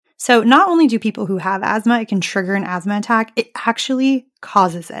So not only do people who have asthma, it can trigger an asthma attack, it actually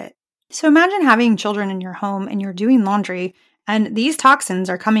causes it. So imagine having children in your home and you're doing laundry and these toxins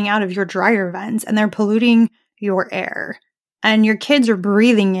are coming out of your dryer vents and they're polluting your air. And your kids are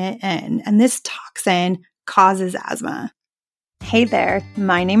breathing it in, and this toxin causes asthma. Hey there,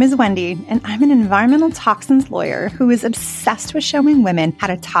 my name is Wendy, and I'm an environmental toxins lawyer who is obsessed with showing women how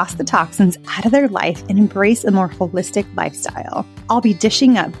to toss the toxins out of their life and embrace a more holistic lifestyle. I'll be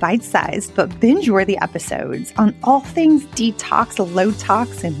dishing up bite-sized but binge-worthy episodes on all things detox, low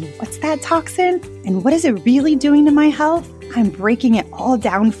tox, and what's that toxin? And what is it really doing to my health? I'm breaking it all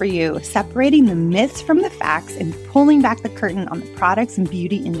down for you, separating the myths from the facts and pulling back the curtain on the products and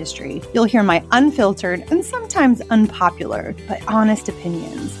beauty industry. You'll hear my unfiltered and sometimes unpopular, but honest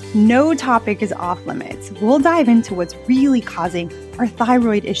opinions. No topic is off limits. We'll dive into what's really causing our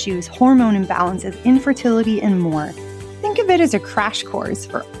thyroid issues, hormone imbalances, infertility, and more. Think of it as a crash course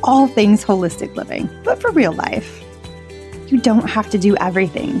for all things holistic living, but for real life. You don't have to do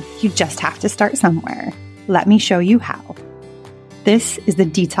everything. You just have to start somewhere. Let me show you how. This is the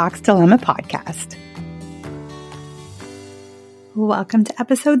Detox Dilemma podcast. Welcome to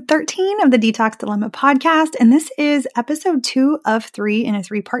episode 13 of the Detox Dilemma podcast, and this is episode 2 of 3 in a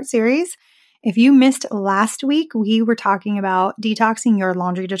 3-part series. If you missed last week, we were talking about detoxing your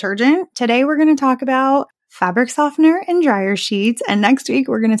laundry detergent. Today, we're going to talk about fabric softener and dryer sheets, and next week,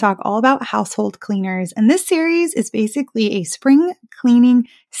 we're going to talk all about household cleaners. And this series is basically a spring cleaning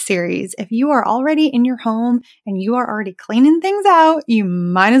series. If you are already in your home and you are already cleaning things out, you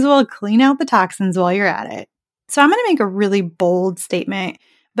might as well clean out the toxins while you're at it. So I'm going to make a really bold statement,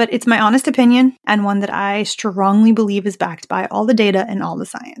 but it's my honest opinion and one that I strongly believe is backed by all the data and all the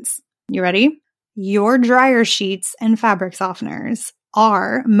science. You ready? Your dryer sheets and fabric softeners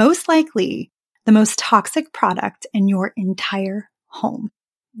are most likely the most toxic product in your entire home.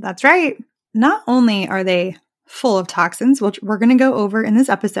 That's right. Not only are they full of toxins, which we're going to go over in this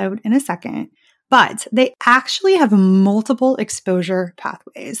episode in a second, but they actually have multiple exposure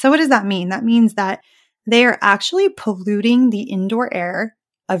pathways. So what does that mean? That means that they are actually polluting the indoor air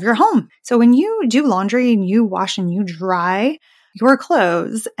of your home. So when you do laundry and you wash and you dry your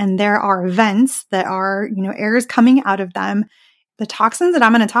clothes and there are vents that are, air is coming out of them, the toxins that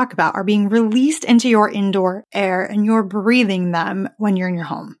I'm going to talk about are being released into your indoor air and you're breathing them when you're in your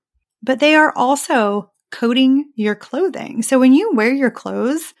home. But they are also coating your clothing. So when you wear your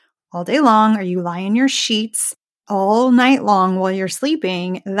clothes all day long or you lie in your sheets all night long while you're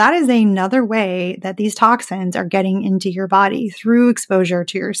sleeping, that is another way that these toxins are getting into your body through exposure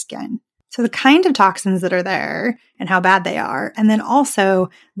to your skin. So the kind of toxins that are there and how bad they are, and then also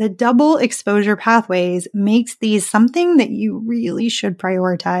the double exposure pathways makes these something that you really should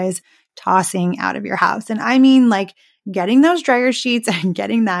prioritize tossing out of your house. And I mean like getting those dryer sheets and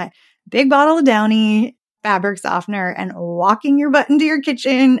getting that big bottle of Downy fabric softener and walking your butt into your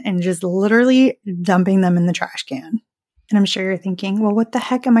kitchen and just literally dumping them in the trash can. And I'm sure you're thinking, well, what the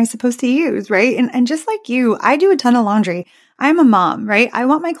heck am I supposed to use, right? And just like you, I do a ton of laundry. I'm a mom, right? I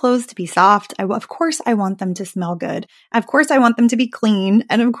want my clothes to be soft. Of course, I want them to smell good. Of course, I want them to be clean.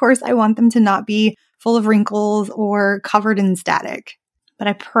 And of course, I want them to not be full of wrinkles or covered in static. But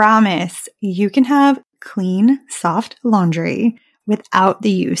I promise you can have clean, soft laundry without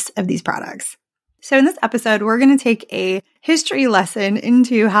the use of these products. So in this episode, we're going to take a history lesson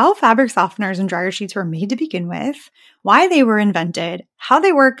into how fabric softeners and dryer sheets were made to begin with, why they were invented, how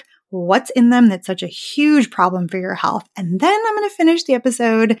they work, what's in them that's such a huge problem for your health. And then I'm going to finish the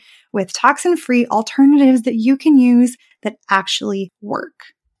episode with toxin-free alternatives that you can use that actually work.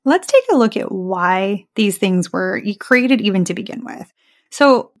 Let's take a look at why these things were created even to begin with.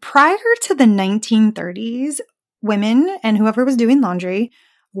 So prior to the 1930s, women and whoever was doing laundry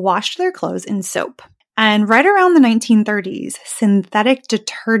washed their clothes in soap. And right around the 1930s, synthetic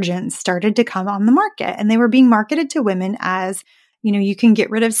detergents started to come on the market, and they were being marketed to women as, you can get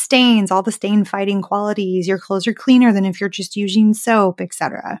rid of stains, all the stain fighting qualities, your clothes are cleaner than if you're just using soap,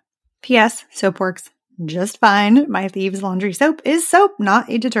 etc. P.S. Soap works just fine. My Thieves laundry soap is soap, not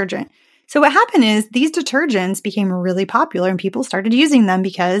a detergent. So what happened is these detergents became really popular and people started using them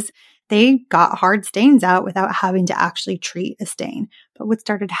because they got hard stains out without having to actually treat a stain. But what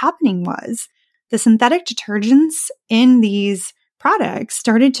started happening was the synthetic detergents in these products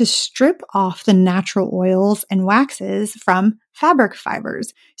started to strip off the natural oils and waxes from fabric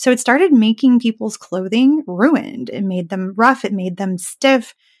fibers. So it started making people's clothing ruined. It made them rough. It made them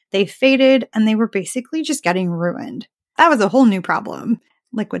stiff. They faded and they were basically just getting ruined. That was a whole new problem.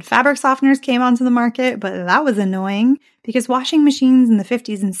 Liquid fabric softeners came onto the market, but that was annoying because washing machines in the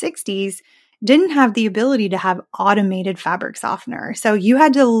 50s and 60s, didn't have the ability to have automated fabric softener. So you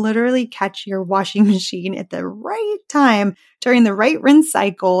had to literally catch your washing machine at the right time during the right rinse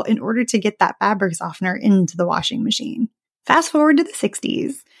cycle in order to get that fabric softener into the washing machine. Fast forward to the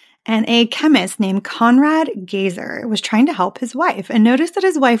 60s, and a chemist named Conrad Geiser was trying to help his wife and noticed that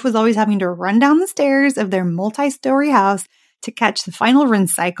his wife was always having to run down the stairs of their multi-story house to catch the final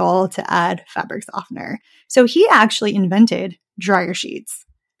rinse cycle to add fabric softener. So he actually invented dryer sheets.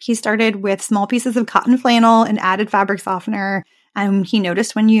 He started with small pieces of cotton flannel and added fabric softener. And he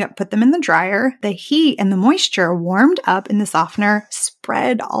noticed when you put them in the dryer, the heat and the moisture warmed up in the softener,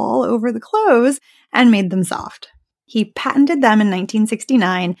 spread all over the clothes, and made them soft. He patented them in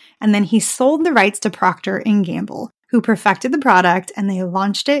 1969, and then he sold the rights to Procter & Gamble, who perfected the product, and they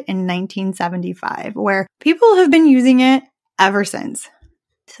launched it in 1975, where people have been using it ever since.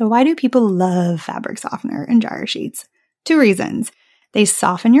 So why do people love fabric softener and dryer sheets? 2 reasons. They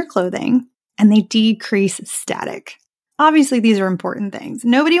soften your clothing and they decrease static. Obviously, these are important things.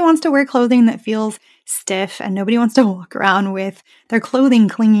 Nobody wants to wear clothing that feels stiff, and nobody wants to walk around with their clothing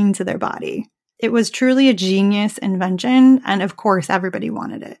clinging to their body. It was truly a genius invention, and of course, everybody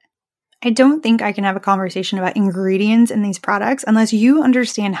wanted it. I don't think I can have a conversation about ingredients in these products unless you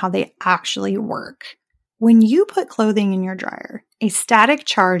understand how they actually work. When you put clothing in your dryer, a static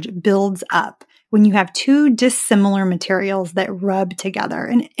charge builds up when you have 2 dissimilar materials that rub together.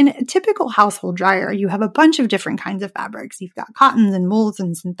 And in a typical household dryer, you have a bunch of different kinds of fabrics. You've got cottons and wools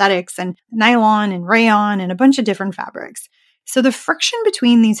and synthetics and nylon and rayon and a bunch of different fabrics. So the friction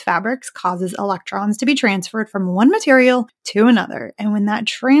between these fabrics causes electrons to be transferred from one material to another. And when that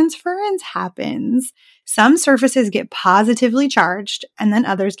transference happens, some surfaces get positively charged and then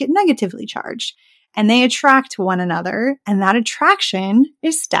others get negatively charged. And they attract one another, and that attraction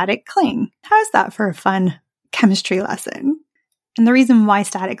is static cling. How's that for a fun chemistry lesson? And the reason why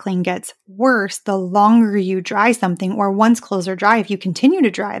static cling gets worse the longer you dry something, or once clothes are dry, if you continue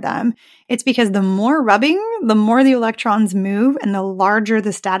to dry them, it's because the more rubbing, the more the electrons move and the larger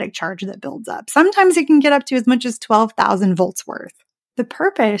the static charge that builds up. Sometimes it can get up to as much as 12,000 volts worth. The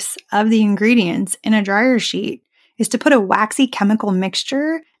purpose of the ingredients in a dryer sheet is to put a waxy chemical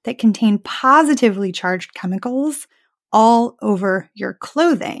mixture that contain positively charged chemicals all over your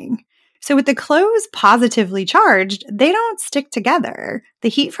clothing. So with the clothes positively charged, they don't stick together. The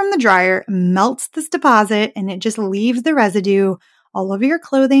heat from the dryer melts this deposit and it just leaves the residue all over your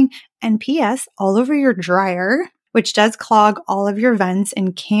clothing and P.S. all over your dryer, which does clog all of your vents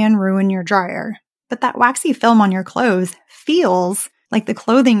and can ruin your dryer. But that waxy film on your clothes feels like the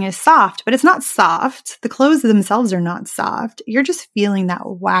clothing is soft, but it's not soft. The clothes themselves are not soft. You're just feeling that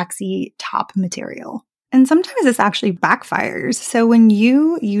waxy top material. And sometimes this actually backfires. So when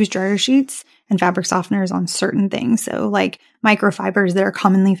you use dryer sheets and fabric softeners on certain things, so like microfibers that are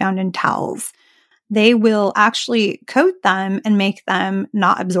commonly found in towels, they will actually coat them and make them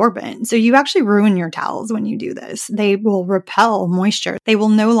not absorbent. So you actually ruin your towels when you do this. They will repel moisture. They will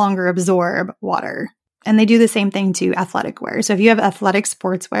no longer absorb water. And they do the same thing to athletic wear. So if you have athletic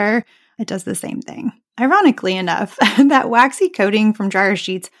sportswear, it does the same thing. Ironically enough, that waxy coating from dryer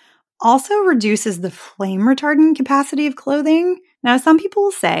sheets also reduces the flame retardant capacity of clothing. Now, some people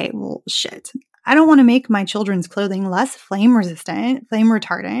will say, well, shit, I don't want to make my children's clothing less flame resistant, flame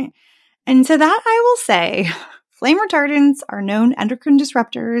retardant. And to that, I will say, flame retardants are known endocrine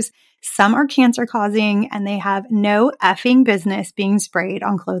disruptors. Some are cancer causing, and they have no effing business being sprayed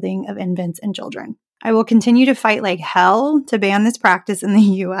on clothing of infants and children. I will continue to fight like hell to ban this practice in the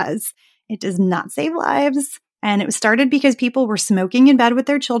US. It does not save lives. And it was started because people were smoking in bed with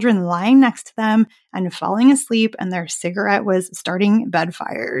their children lying next to them and falling asleep, and their cigarette was starting bed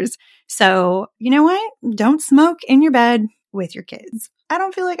fires. So, you know what? Don't smoke in your bed with your kids. I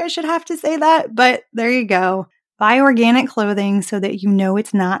don't feel like I should have to say that, but there you go. Buy organic clothing so that you know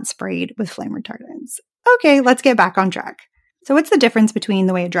it's not sprayed with flame retardants. Okay, let's get back on track. So what's the difference between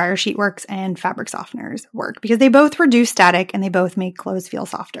the way a dryer sheet works and fabric softeners work? Because they both reduce static and they both make clothes feel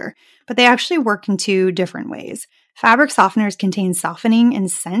softer, but they actually work in 2 different ways. Fabric softeners contain softening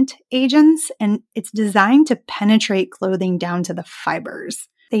and scent agents, and it's designed to penetrate clothing down to the fibers.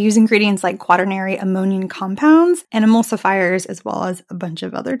 They use ingredients like quaternary ammonium compounds and emulsifiers, as well as a bunch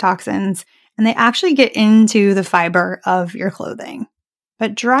of other toxins, and they actually get into the fiber of your clothing.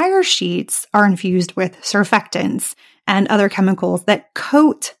 But dryer sheets are infused with surfactants and other chemicals that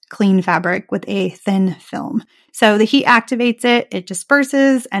coat clean fabric with a thin film. So the heat activates it, it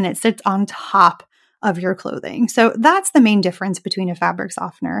disperses, and it sits on top of your clothing. So that's the main difference between a fabric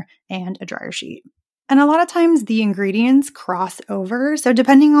softener and a dryer sheet. And a lot of times the ingredients cross over. So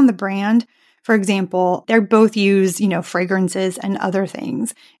depending on the brand, For example, they're both use, fragrances and other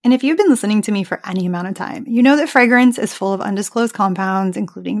things. And if you've been listening to me for any amount of time, you know that fragrance is full of undisclosed compounds,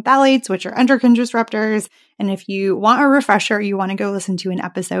 including phthalates, which are endocrine disruptors. And if you want a refresher, you want to go listen to an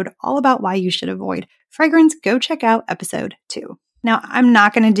episode all about why you should avoid fragrance, go check out episode 2. Now, I'm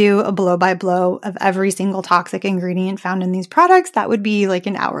not going to do a blow-by-blow of every single toxic ingredient found in these products. That would be like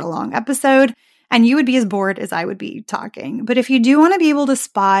an hour-long episode, and you would be as bored as I would be talking. But if you do want to be able to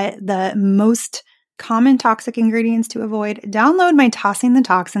spot the most common toxic ingredients to avoid, download my Tossing the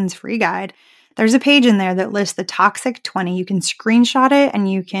Toxins free guide. There's a page in there that lists the toxic 20. You can screenshot it, and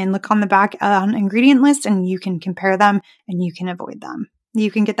you can look on the back on ingredient list, and you can compare them, and you can avoid them. You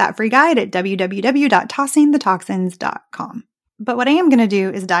can get that free guide at www.tossingthetoxins.com. But what I am going to do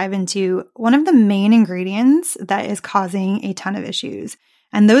is dive into one of the main ingredients that is causing a ton of issues.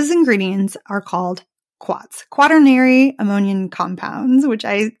 And those ingredients are called quats, quaternary ammonium compounds, which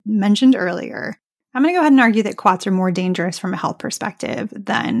I mentioned earlier. I'm going to go ahead and argue that quats are more dangerous from a health perspective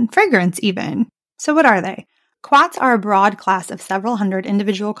than fragrance even. So what are they? Quats are a broad class of several hundred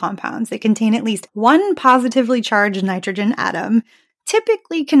individual compounds that contain at least one positively charged nitrogen atom,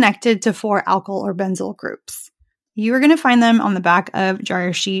 typically connected to 4 alkyl or benzyl groups. You are going to find them on the back of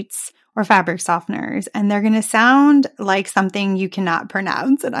dryer sheets or fabric softeners, and they're going to sound like something you cannot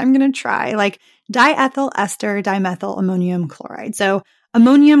pronounce, and I'm going to try, like diethyl ester dimethyl ammonium chloride. So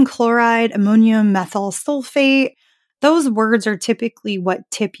ammonium chloride, ammonium methyl sulfate, those words are typically what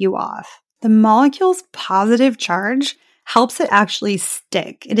tip you off. The molecule's positive charge helps it actually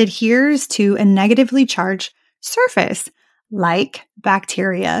stick. It adheres to a negatively charged surface, like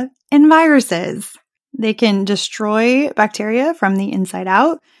bacteria and viruses. They can destroy bacteria from the inside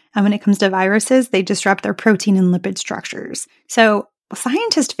out. And when it comes to viruses, they disrupt their protein and lipid structures. So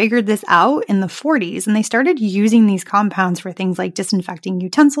scientists figured this out in the 40s, and they started using these compounds for things like disinfecting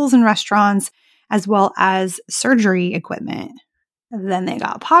utensils in restaurants, as well as surgery equipment. Then they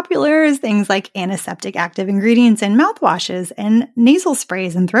got popular as things like antiseptic active ingredients in mouthwashes and nasal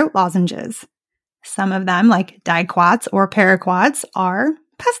sprays and throat lozenges. Some of them, like diquats or paraquats, are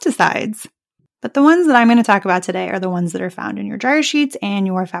pesticides. But the ones that I'm going to talk about today are the ones that are found in your dryer sheets and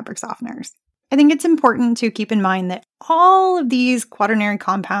your fabric softeners. I think it's important to keep in mind that all of these quaternary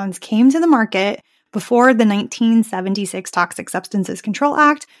compounds came to the market before the 1976 Toxic Substances Control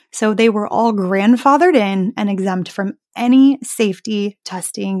Act, so they were all grandfathered in and exempt from any safety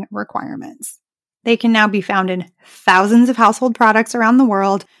testing requirements. They can now be found in thousands of household products around the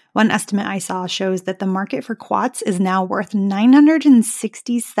world. One estimate I saw shows that the market for quats is now worth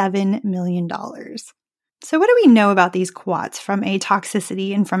 $967 million. So what do we know about these quats from a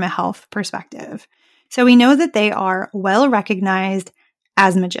toxicity and from a health perspective? So we know that they are well-recognized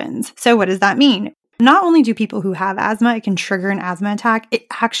asthmagens. So what does that mean? Not only do people who have asthma, it can trigger an asthma attack, it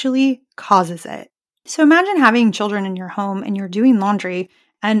actually causes it. So imagine having children in your home and you're doing laundry,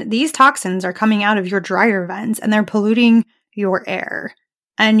 and these toxins are coming out of your dryer vents and they're polluting your air.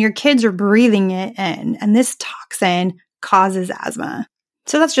 And your kids are breathing it in, and this toxin causes asthma.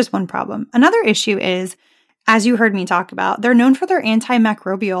 So that's just one problem. Another issue is, as you heard me talk about, they're known for their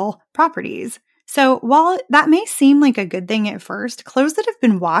antimicrobial properties. So while that may seem like a good thing at first, clothes that have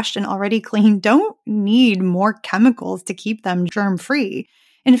been washed and already cleaned don't need more chemicals to keep them germ-free.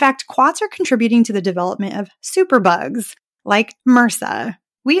 In fact, quats are contributing to the development of superbugs like MRSA.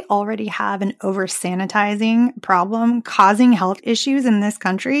 We already have an over-sanitizing problem causing health issues in this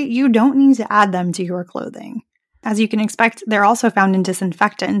country. You don't need to add them to your clothing. As you can expect, they're also found in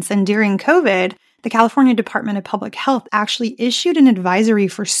disinfectants. And during COVID, the California Department of Public Health actually issued an advisory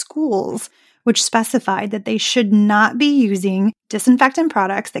for schools which specified that they should not be using disinfectant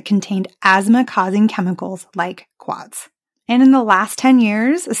products that contained asthma-causing chemicals like quats. And in the last 10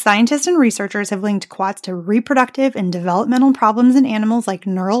 years, scientists and researchers have linked quats to reproductive and developmental problems in animals like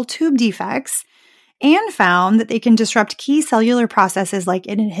neural tube defects, and found that they can disrupt key cellular processes like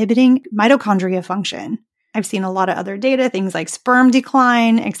inhibiting mitochondria function. I've seen a lot of other data, things like sperm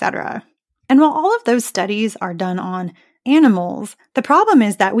decline, etc. And while all of those studies are done on animals, the problem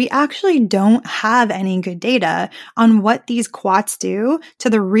is that we actually don't have any good data on what these quats do to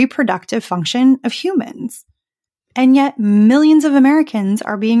the reproductive function of humans. And yet, millions of Americans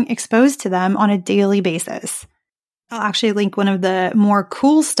are being exposed to them on a daily basis. I'll actually link one of the more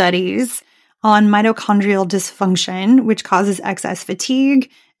cool studies on mitochondrial dysfunction, which causes excess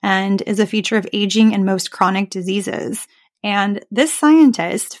fatigue and is a feature of aging and most chronic diseases. And this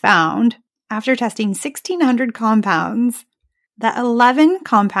scientist found, after testing 1,600 compounds, that 11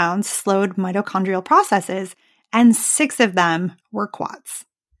 compounds slowed mitochondrial processes, and 6 of them were quats.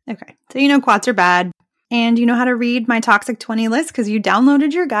 Okay, so you know quats are bad. And you know how to read my Toxic 20 list because you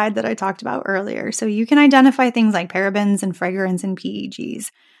downloaded your guide that I talked about earlier. So you can identify things like parabens and fragrance and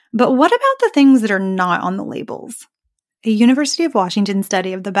PEGs. But what about the things that are not on the labels? A University of Washington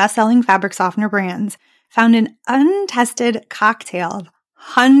study of the best-selling fabric softener brands found an untested cocktail of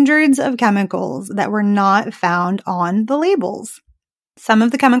hundreds of chemicals that were not found on the labels. Some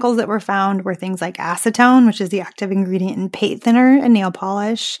of the chemicals that were found were things like acetone, which is the active ingredient in paint thinner and nail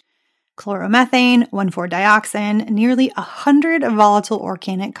polish, chloromethane, 1,4-dioxin, nearly 100 volatile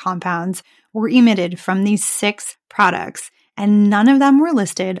organic compounds were emitted from these 6 products, and none of them were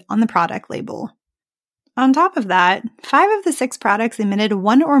listed on the product label. On top of that, 5 of the 6 products emitted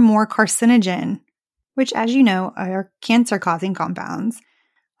 1 or more carcinogen, which, as you know, are cancer-causing compounds.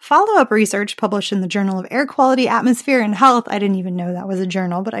 Follow-up research published in the Journal of Air Quality, Atmosphere, and Health, I didn't even know that was a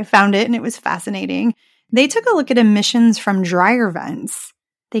journal, but I found it and it was fascinating. They took a look at emissions from dryer vents.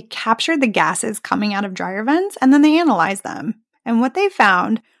 They captured the gases coming out of dryer vents and then they analyzed them. And what they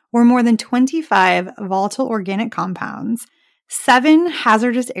found were more than 25 volatile organic compounds, 7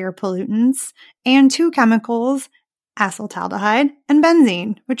 hazardous air pollutants, and 2 chemicals, acetaldehyde and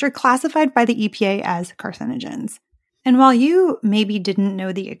benzene, which are classified by the EPA as carcinogens. And while you maybe didn't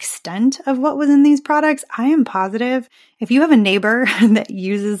know the extent of what was in these products, I am positive if you have a neighbor that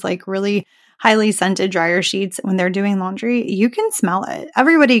uses like really highly scented dryer sheets when they're doing laundry, you can smell it.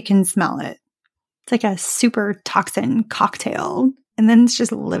 Everybody can smell it. It's like a super toxin cocktail. And then it's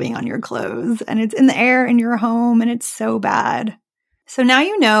just living on your clothes and it's in the air in your home and it's so bad. So now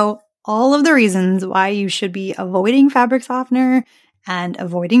you know all of the reasons why you should be avoiding fabric softener and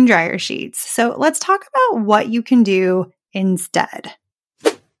avoiding dryer sheets. So let's talk about what you can do instead.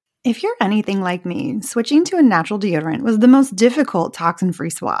 If you're anything like me, switching to a natural deodorant was the most difficult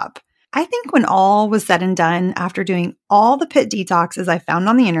toxin-free swap. I think when all was said and done, after doing all the pit detoxes I found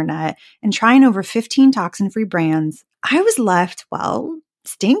on the internet and trying over 15 toxin-free brands, I was left,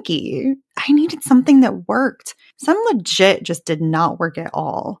 stinky. I needed something that worked. Some legit just did not work at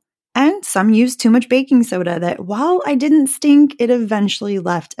all. And some used too much baking soda that while I didn't stink, it eventually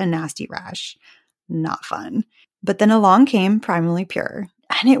left a nasty rash. Not fun. But then along came Primally Pure.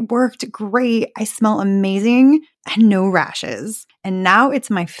 And it worked great. I smell amazing and no rashes. And now it's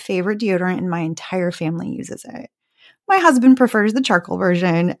my favorite deodorant and my entire family uses it. My husband prefers the charcoal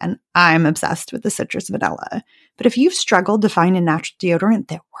version and I'm obsessed with the citrus vanilla. But if you've struggled to find a natural deodorant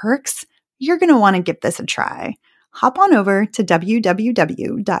that works, you're going to want to give this a try. Hop on over to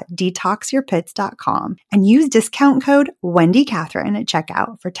www.detoxyourpits.com and use discount code WendyCatherine at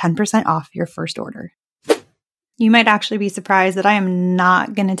checkout for 10% off your first order. You might actually be surprised that I am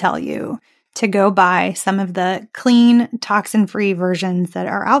not going to tell you to go buy some of the clean, toxin-free versions that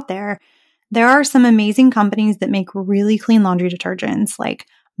are out there. There are some amazing companies that make really clean laundry detergents like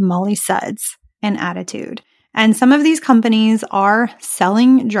Molly Suds and Attitude. And some of these companies are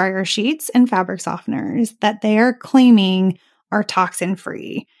selling dryer sheets and fabric softeners that they are claiming are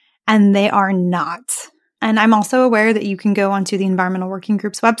toxin-free, and they are not. And I'm also aware that you can go onto the Environmental Working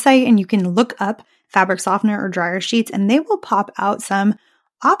Group's website and you can look up fabric softener or dryer sheets, and they will pop out some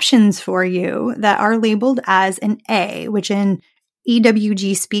options for you that are labeled as an A, which in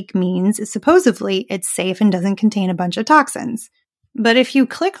EWG speak means supposedly it's safe and doesn't contain a bunch of toxins. But if you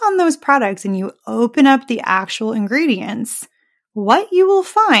click on those products and you open up the actual ingredients, what you will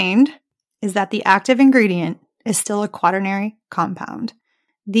find is that the active ingredient is still a quaternary compound.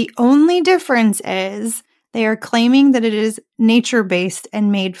 The only difference is they are claiming that it is nature-based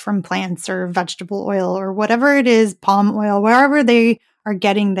and made from plants or vegetable oil or whatever it is, palm oil, wherever they are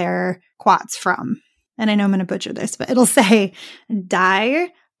getting their quats from. And I know I'm going to butcher this, but it'll say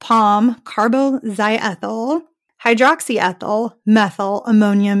di-palm carboxyethyl hydroxyethyl methyl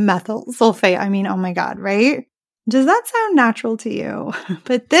ammonium methyl sulfate. I mean, oh my God, right? Does that sound natural to you?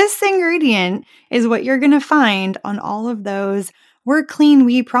 But this ingredient is what you're going to find on all of those "We're clean,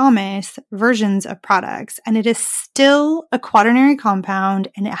 we promise" versions of products. And it is still a quaternary compound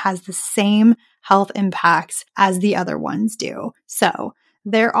and it has the same health impacts as the other ones do. So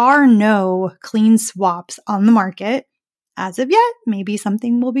there are no clean swaps on the market as of yet. Maybe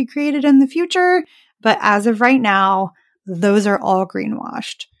something will be created in the future. But as of right now, those are all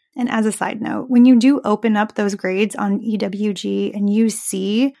greenwashed. And as a side note, when you do open up those grades on EWG and you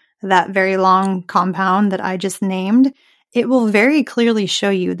see that very long compound that I just named, it will very clearly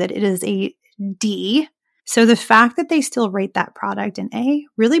show you that it is a D. So the fact that they still rate that product an A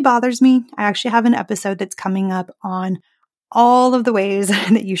really bothers me. I actually have an episode that's coming up on all of the ways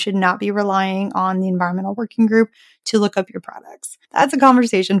that you should not be relying on the Environmental Working Group to look up your products. That's a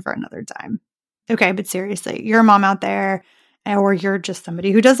conversation for another time. Okay, but seriously, you're a mom out there Or you're just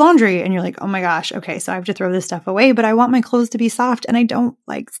somebody who does laundry and you're like, oh my gosh, okay, so I have to throw this stuff away, but I want my clothes to be soft and I don't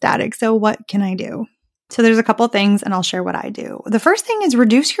like static. So what can I do? So there's a couple things and I'll share what I do. The first thing is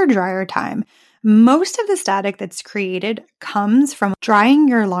reduce your dryer time. Most of the static that's created comes from drying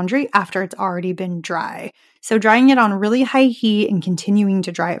your laundry after it's already been dry. So drying it on really high heat and continuing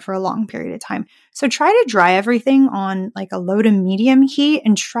to dry it for a long period of time. So try to dry everything on like a low to medium heat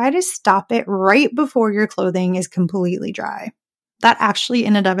and try to stop it right before your clothing is completely dry. That actually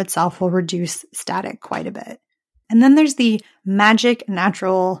in and of itself will reduce static quite a bit. And then there's the magic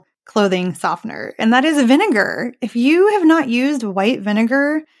natural clothing softener, and that is vinegar. If you have not used white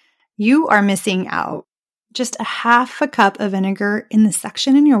vinegar, you are missing out. Just a half a cup of vinegar in the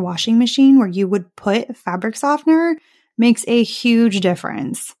section in your washing machine where you would put fabric softener makes a huge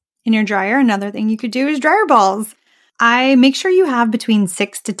difference. In your dryer, another thing you could do is dryer balls. I make sure you have between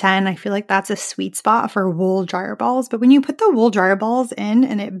 6 to 10. I feel like that's a sweet spot for wool dryer balls. But when you put the wool dryer balls in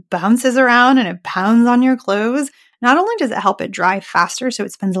and it bounces around and it pounds on your clothes, not only does it help it dry faster so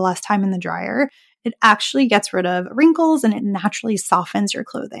it spends less time in the dryer, it actually gets rid of wrinkles and it naturally softens your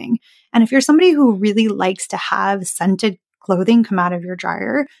clothing. And if you're somebody who really likes to have scented clothing come out of your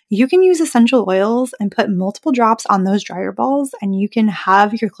dryer, you can use essential oils and put multiple drops on those dryer balls and you can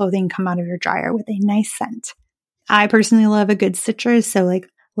have your clothing come out of your dryer with a nice scent. I personally love a good citrus, so like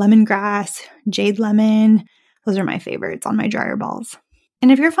lemongrass, jade lemon, those are my favorites on my dryer balls.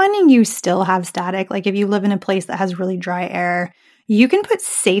 And if you're finding you still have static, like if you live in a place that has really dry air, you can put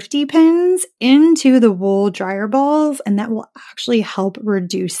safety pins into the wool dryer balls and that will actually help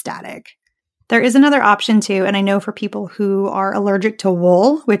reduce static. There is another option too, and I know for people who are allergic to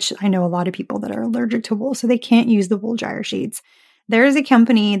wool, which I know a lot of people that are allergic to wool, so they can't use the wool dryer sheets. There is a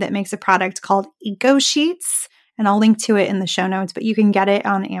company that makes a product called Eco Sheets, and I'll link to it in the show notes, but you can get it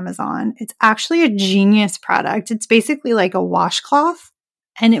on Amazon. It's actually a genius product. It's basically like a washcloth.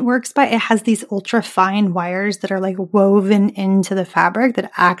 And it has these ultra fine wires that are like woven into the fabric that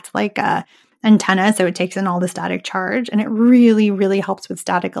act like a antenna. So it takes in all the static charge and it really, really helps with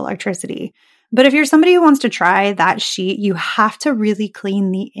static electricity. But if you're somebody who wants to try that sheet, you have to really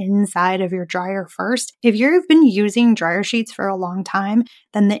clean the inside of your dryer first. If you've been using dryer sheets for a long time,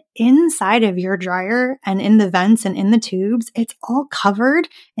 then the inside of your dryer and in the vents and in the tubes, it's all covered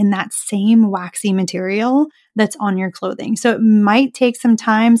in that same waxy material that's on your clothing. So it might take some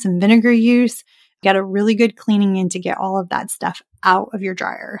time, some vinegar use, get a really good cleaning in to get all of that stuff out of your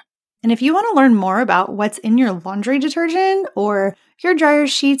dryer. And if you want to learn more about what's in your laundry detergent or your dryer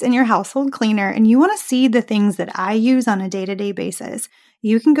sheets and your household cleaner, and you want to see the things that I use on a day-to-day basis,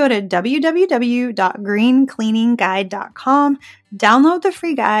 you can go to www.greencleaningguide.com, download the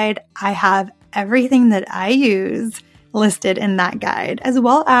free guide. I have everything that I use listed in that guide, as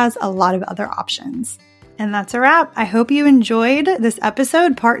well as a lot of other options. And that's a wrap. I hope you enjoyed this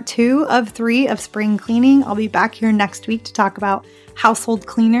episode, part 2 of 3 of spring cleaning. I'll be back here next week to talk about household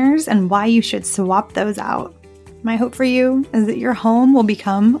cleaners and why you should swap those out. My hope for you is that your home will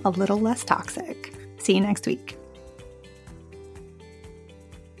become a little less toxic. See you next week.